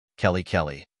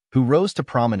Kelly, who rose to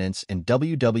prominence in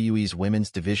WWE's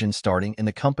women's division starting in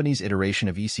the company's iteration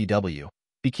of ECW,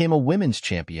 became a women's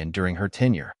champion during her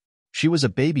tenure. She was a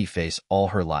babyface all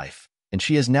her life, and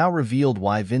she has now revealed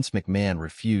why Vince McMahon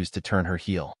refused to turn her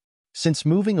heel. Since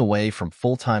moving away from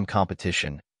full-time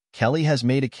competition, Kelly has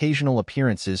made occasional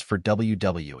appearances for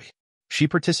WWE. She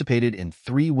participated in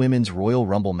 3 women's Royal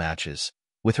Rumble matches,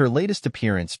 with her latest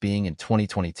appearance being in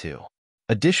 2022.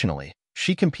 Additionally,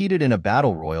 she competed in a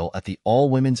battle royal at the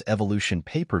All-Women's Evolution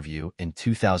pay-per-view in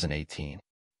 2018.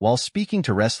 While speaking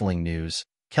to Wrestling News,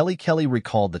 Kelly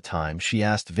recalled the time she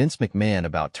asked Vince McMahon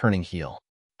about turning heel.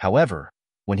 However,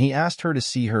 when he asked her to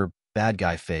see her bad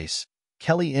guy face,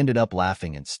 Kelly ended up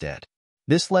laughing instead.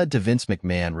 This led to Vince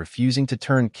McMahon refusing to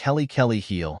turn Kelly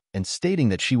heel and stating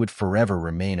that she would forever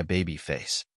remain a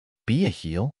babyface. Be a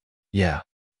heel? Yeah,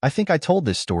 I think I told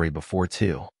this story before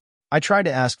too. I tried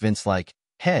to ask Vince like,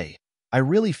 hey, I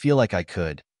really feel like I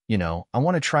could, I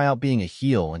want to try out being a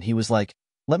heel, and he was like,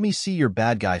 let me see your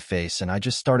bad guy face, and I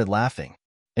just started laughing.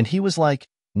 And he was like,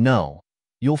 no,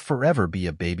 you'll forever be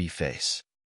a babyface.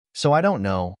 So I don't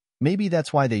know, maybe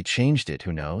that's why they changed it,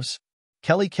 who knows?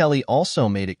 Kelly also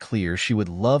made it clear she would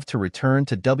love to return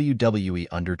to WWE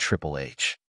under Triple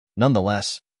H.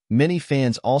 Nonetheless, many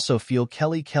fans also feel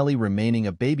Kelly remaining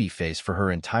a babyface for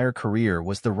her entire career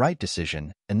was the right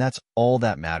decision, and that's all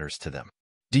that matters to them.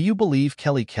 Do you believe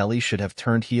Kelly should have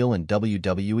turned heel in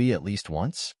WWE at least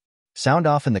once? Sound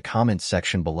off in the comments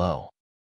section below.